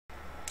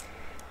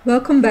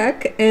Welcome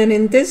back, and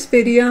in this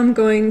video I'm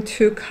going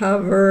to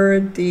cover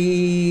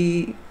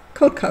the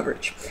code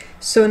coverage.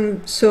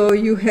 So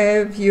you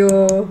have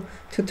your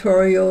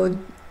tutorial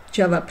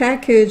Java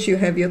package, you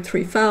have your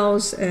 3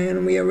 files,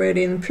 and we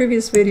already in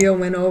previous video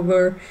went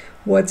over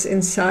what's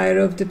inside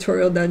of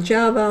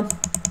tutorial.java.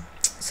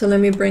 So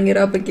let me bring it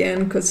up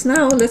again, because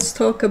now let's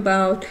talk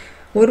about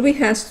what we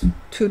have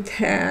to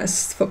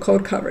test for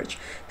code coverage.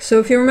 So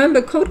if you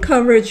remember code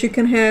coverage, you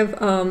can have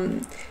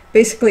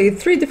basically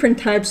 3 different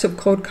types of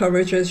code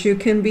coverages. You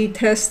can be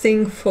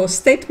testing for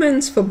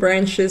statements, for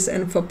branches,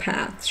 and for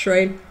paths,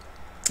 right?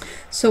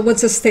 So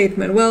what's a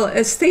statement? Well,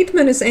 a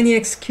statement is any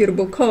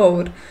executable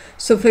code.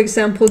 So for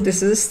example,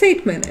 this is a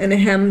statement, and it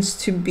happens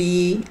to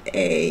be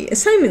a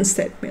assignment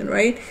statement,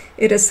 right?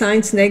 It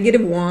assigns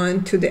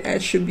 -1 to the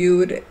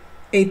attribute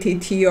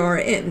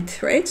attr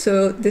int, right?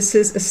 So this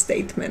is a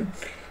statement.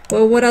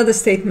 Well, what other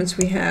statements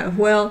we have?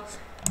 Well,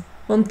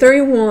 on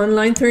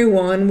line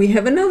 31, we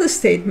have another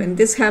statement.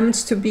 This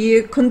happens to be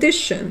a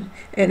condition,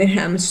 and it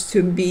happens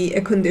to be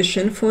a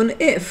condition for an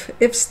if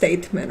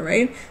statement,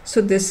 right?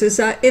 So this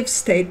is our if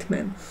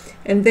statement.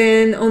 And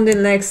then on the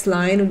next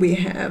line, we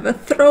have a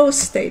throw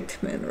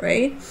statement,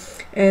 right?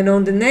 And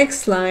on the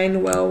next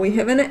line, well, we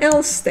have an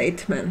else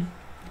statement,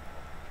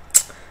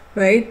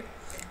 right?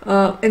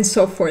 And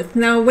so forth.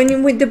 Now,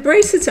 with the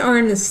braces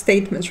aren't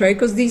statements, right?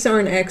 Because these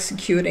aren't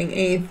executing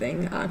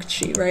anything,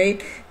 actually,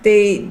 right?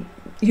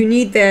 You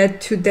need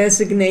that to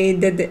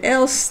designate that the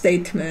else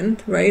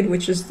statement, right,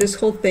 which is this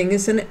whole thing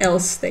is an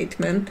else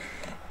statement,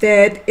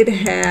 that it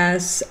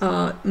has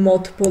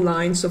multiple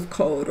lines of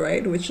code,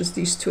 right, which is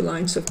these 2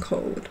 lines of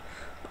code.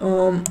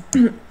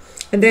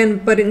 And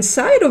then, but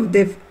inside of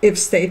the if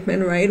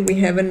statement, right, we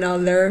have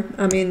another,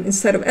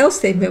 instead of else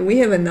statement, we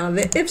have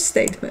another if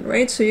statement,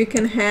 right? So you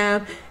can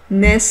have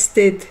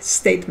nested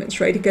statements,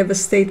 right? You can have a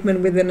statement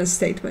within a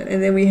statement,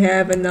 and then we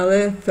have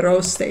another throw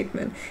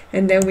statement,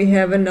 and then we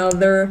have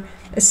another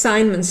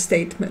assignment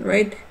statement,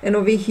 right? And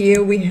over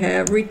here we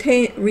have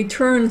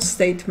return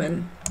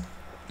statement,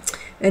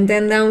 and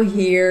then down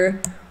here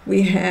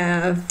we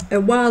have a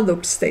while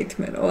loop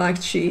statement. Or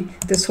actually,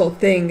 this whole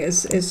thing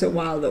is a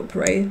while loop,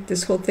 right?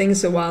 This whole thing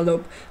is a while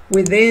loop.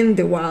 Within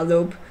the while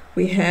loop,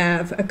 we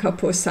have a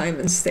couple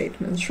assignment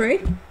statements,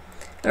 right?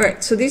 All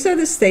right, so these are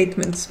the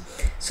statements.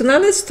 So now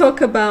let's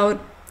talk about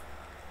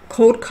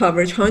code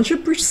coverage,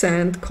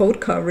 100% code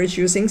coverage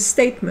using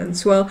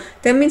statements. Well,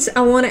 that means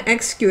I want to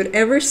execute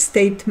every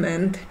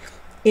statement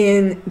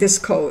in this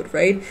code,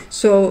 right?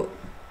 So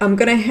I'm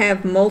going to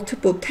have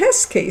multiple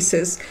test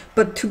cases,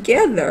 but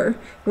together,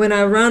 when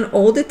I run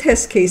all the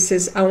test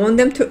cases, I want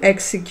them to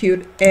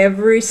execute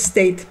every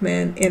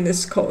statement in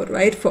this code,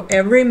 right? For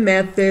every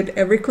method,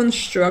 every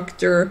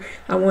constructor,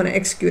 I want to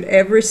execute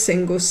every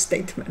single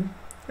statement.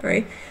 All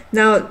right.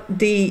 Now,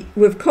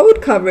 with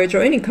code coverage,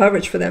 or any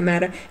coverage for that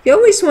matter, you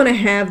always want to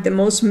have the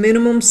most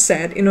minimum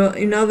set.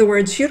 In other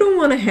words, you don't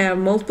want to have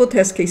multiple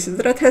test cases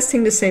that are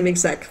testing the same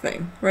exact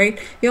thing, right?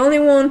 You only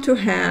want to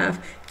have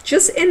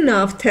just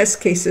enough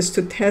test cases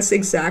to test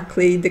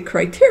exactly the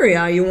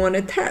criteria you want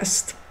to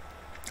test.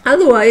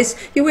 Otherwise,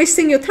 you're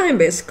wasting your time,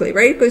 basically,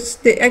 right? Because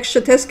the extra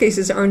test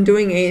cases aren't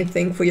doing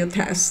anything for your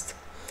test.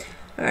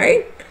 All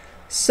right.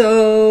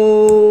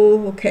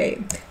 So, okay.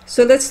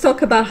 So let's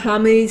talk about how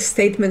many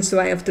statements do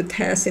I have to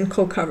test in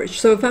code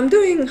coverage. So if I'm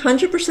doing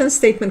 100%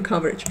 statement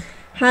coverage,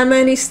 how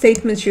many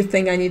statements you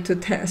think I need to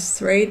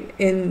test, right,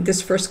 in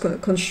this first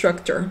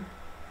constructor?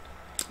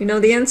 You know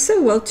the answer?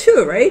 Well,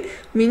 2, right?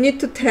 We need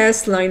to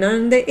test line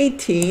number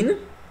 18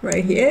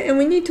 right here, and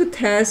we need to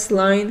test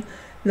line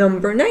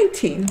number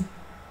 19,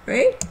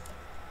 right?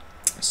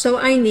 So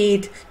I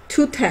need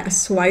 2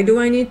 tests. Why do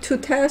I need 2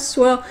 tests?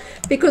 Well,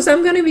 because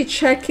I'm going to be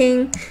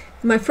checking.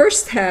 My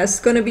first test is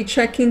going to be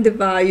checking the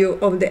value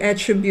of the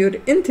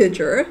attribute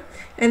integer,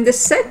 and the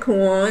second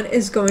one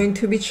is going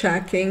to be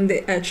checking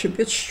the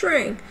attribute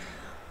string.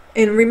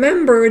 And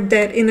remember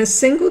that in a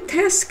single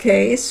test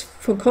case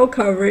for code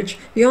coverage,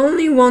 you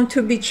only want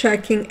to be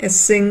checking a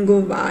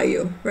single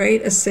value, right?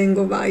 A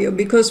single value,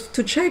 because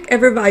to check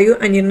every value,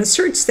 I need an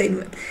assert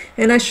statement,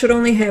 and I should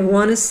only have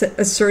one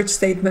assert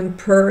statement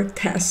per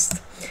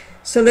test.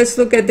 So let's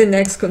look at the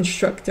next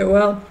constructor.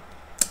 Well,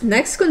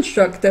 next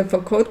constructor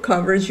for code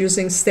coverage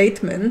using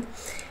statement,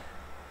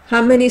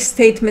 how many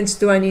statements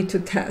do I need to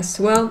test?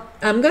 Well,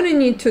 I'm going to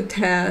need to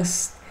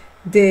test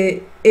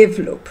the if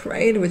loop,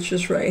 right, which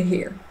is right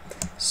here.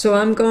 So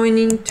I'm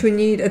going to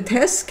need a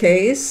test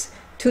case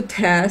to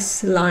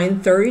test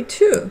line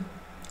 32,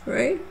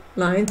 right?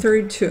 Line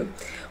 32.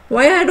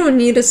 Why I don't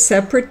need a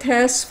separate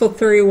test for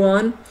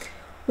 31?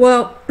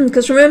 Well,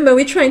 because remember,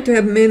 we're trying to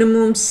have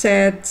minimum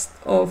sets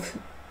of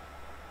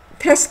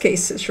test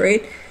cases,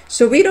 right?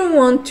 So we don't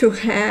want to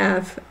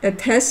have a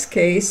test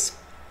case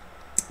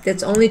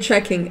that's only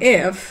checking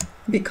if,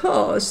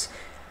 because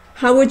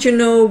how would you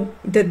know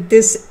that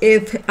this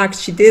if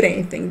actually did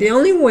anything? The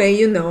only way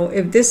you know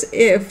if this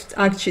if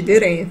actually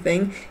did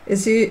anything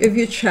is if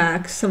you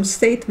check some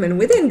statement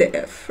within the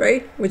if,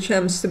 right? Which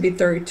happens to be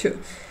 32.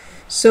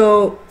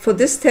 So for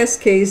this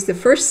test case, the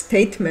first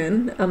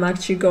statement I'm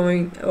actually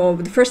going, or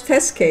the first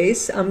test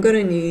case I'm going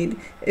to need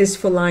is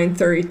for line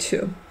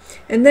 32.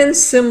 And then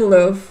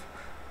similar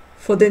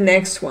for the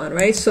next one,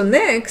 right? So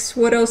next,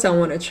 what else I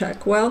want to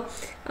check? Well,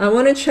 I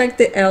want to check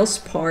the else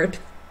part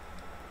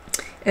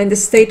and the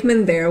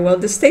statement there. Well,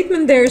 the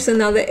statement there is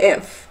another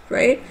if,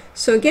 right?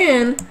 So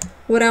again,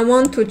 what I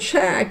want to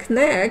check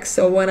next,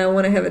 or what I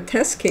want to have a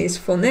test case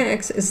for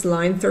next, is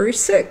line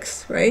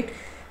 36, right?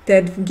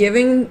 That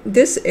giving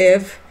this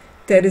if,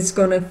 that is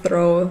going to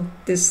throw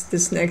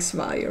this next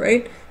value,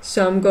 right?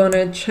 So I'm going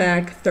to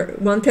check,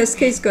 one test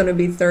case is going to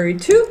be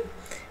 32.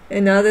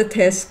 Another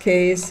test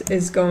case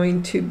is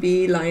going to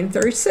be line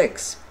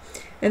 36.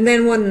 And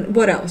then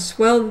what else?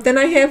 Well, then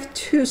I have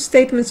two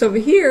statements over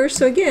here.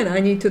 So again,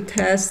 I need to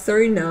test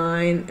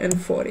 39 and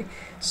 40.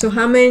 So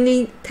how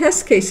many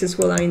test cases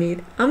will I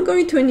need? I'm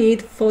going to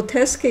need 4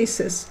 test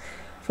cases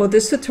for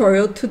this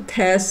tutorial to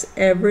test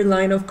every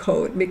line of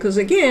code, because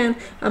again,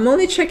 I'm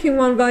only checking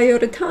one value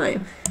at a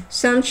time.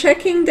 So I'm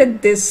checking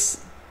that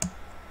this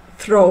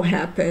throw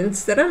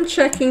happens, that I'm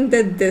checking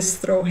that this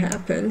throw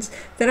happens,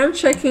 that I'm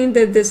checking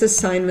that this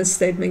assignment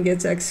statement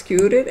gets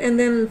executed, and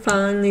then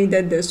finally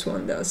that this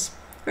one does,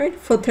 right?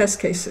 4 test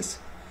cases.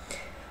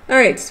 All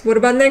right, so what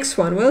about next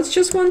one? Well, it's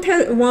just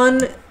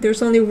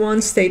there's only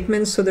one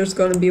statement, so there's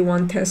going to be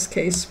 1 test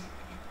case.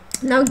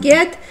 Now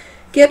get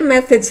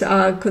methods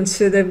are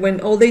considered,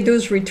 when all they do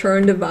is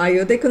return the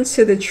value, they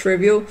consider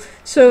trivial.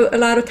 So a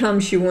lot of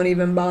times you won't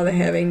even bother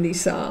having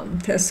these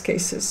test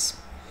cases.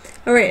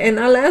 All right, and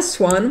our last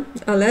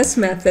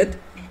method,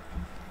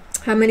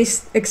 how many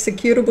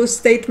executable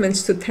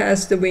statements to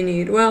test do we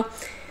need? Well,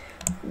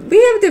 we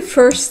have the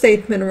first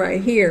statement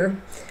right here,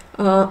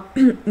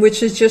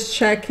 which is just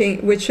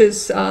checking, which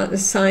is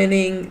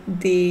assigning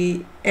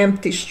the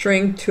empty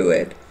string to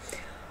it.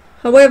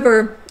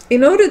 However,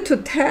 in order to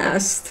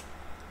test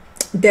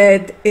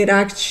that it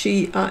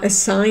actually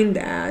assigned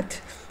that,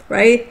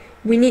 right,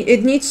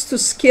 it needs to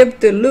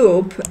skip the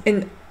loop,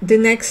 and the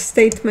next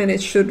statement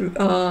it should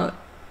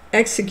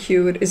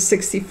execute is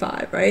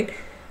 65, right?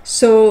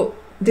 So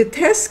the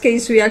test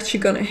case we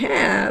actually going to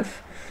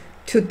have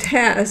to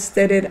test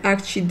that it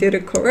actually did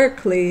it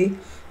correctly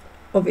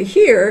over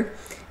here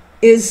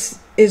is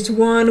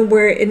one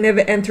where it never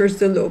enters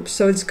the loop.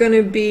 So it's going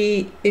to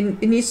be,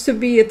 it needs to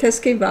be a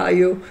test case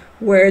value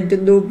where the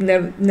loop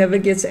never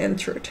gets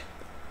entered,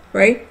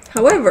 right?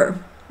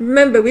 However,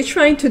 remember, we're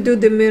trying to do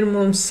the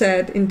minimum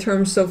set in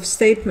terms of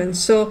statements.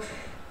 So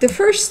the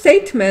first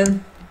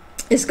statement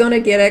is going to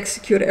get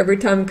executed every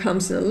time it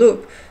comes in a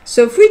loop.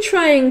 So if we're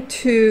trying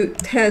to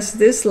test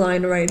this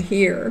line right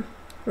here,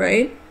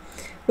 right?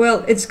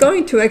 Well, it's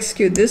going to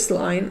execute this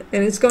line,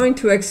 and it's going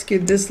to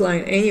execute this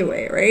line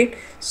anyway, right?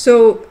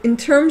 So in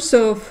terms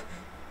of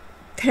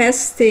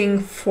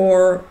testing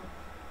for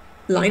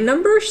line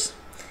numbers,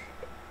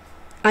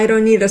 I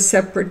don't need a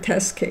separate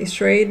test case,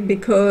 right?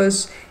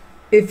 Because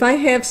if I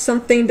have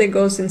something that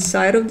goes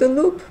inside of the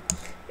loop,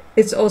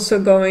 it's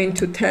also going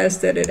to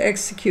test that it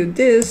execute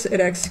this, it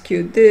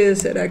execute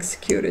this, it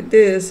executed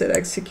this, it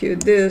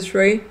execute this,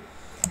 right?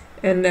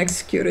 And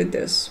executed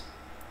this,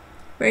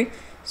 right?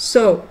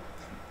 So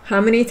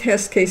how many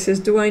test cases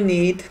do I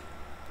need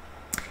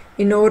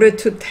in order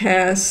to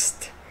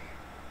test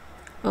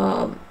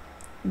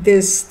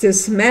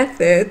this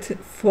method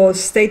for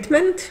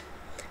statement?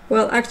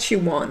 Well, actually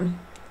 1,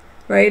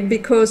 right?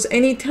 Because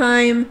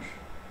anytime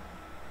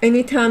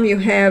you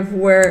have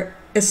where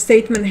a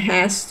statement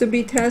has to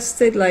be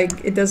tested,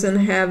 like it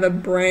doesn't have a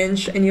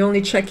branch and you're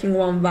only checking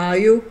one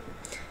value,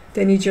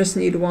 then you just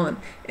need 1.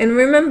 And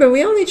remember,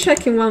 we're only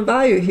checking one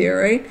value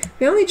here, right?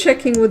 We're only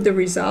checking what the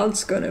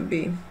result's gonna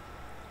be,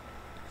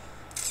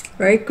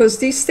 right? Because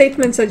these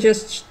statements are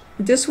just,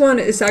 this one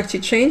is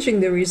actually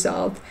changing the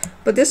result,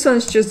 but this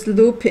one's just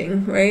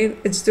looping, right?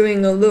 It's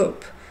doing a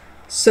loop.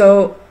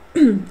 So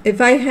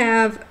if I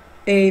have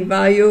a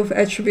value of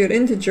attribute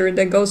integer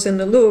that goes in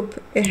the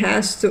loop, it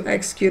has to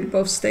execute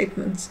both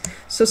statements.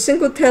 So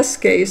single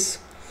test case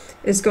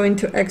is going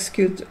to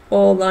execute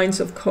all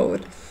lines of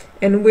code.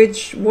 And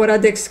what are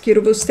the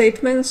executable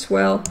statements?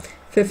 Well,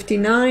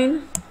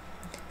 59,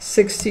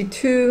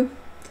 62,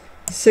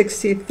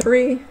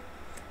 63,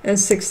 and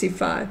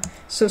 65.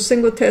 So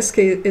single test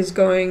case is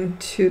going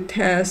to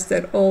test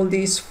that all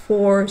these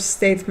 4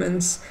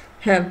 statements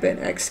have been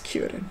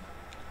executed.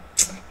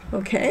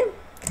 Okay,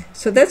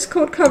 so that's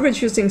code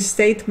coverage using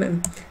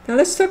statement. Now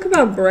let's talk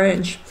about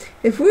branch.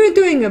 If we're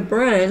doing a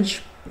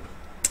branch,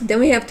 then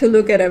we have to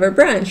look at every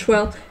branch.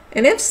 Well,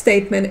 an if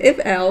statement, if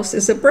else,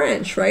 is a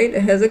branch, right?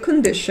 It has a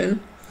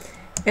condition.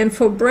 And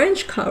for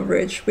branch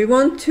coverage, we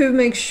want to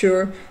make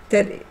sure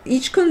that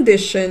each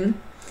condition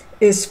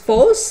is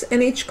false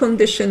and each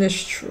condition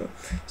is true.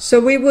 So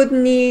we would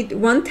need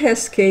 1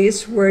 test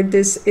case where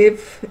this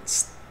if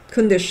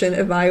condition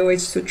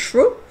evaluates to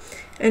true,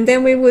 and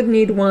then we would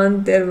need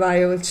 1 that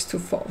evaluates to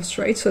false,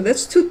 right? So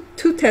that's two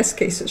test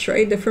cases,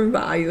 right? Different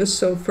values.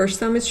 So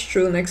first time it's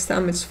true, next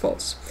time it's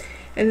false.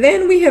 And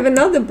then we have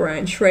another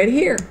branch right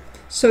here.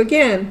 So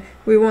again,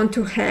 we want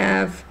to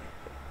have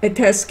a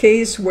test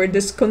case where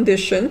this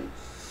condition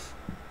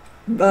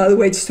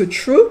evaluates to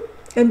true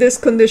and this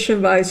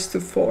condition evaluates to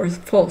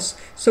false.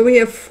 So we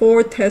have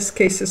 4 test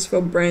cases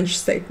for branch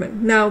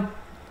statement. Now,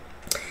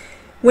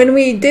 when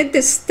we did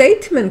the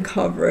statement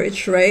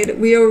coverage, right,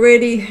 we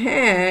already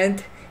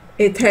had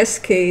a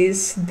test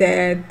case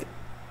that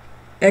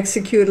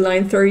execute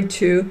line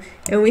 32,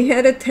 and we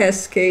had a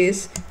test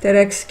case that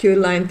execute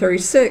line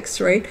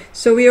 36, right?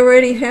 So we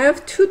already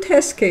have 2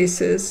 test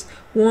cases,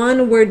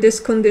 one where this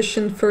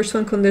condition, first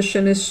one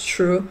condition is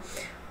true,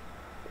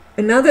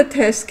 another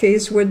test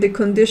case where the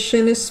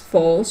condition is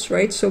false,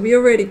 right? So we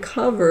already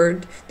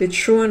covered the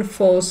true and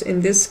false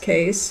in this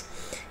case,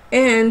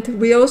 and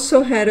we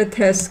also had a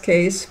test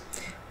case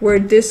where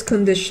this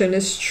condition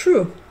is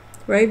true,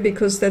 right?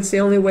 Because that's the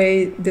only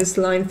way this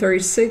line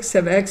 36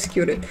 have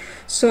executed.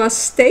 So our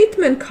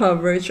statement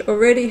coverage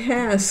already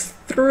has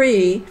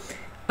 3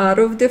 out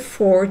of the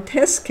 4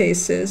 test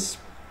cases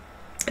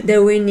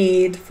that we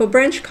need for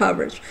branch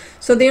coverage.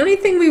 So the only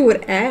thing we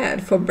would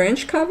add for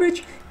branch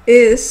coverage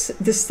is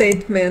the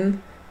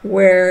statement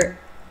where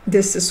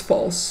this is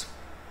false,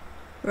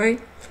 right?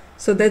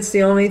 So that's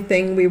the only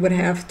thing we would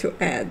have to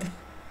add.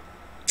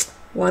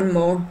 One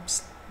more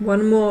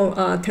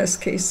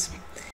test case.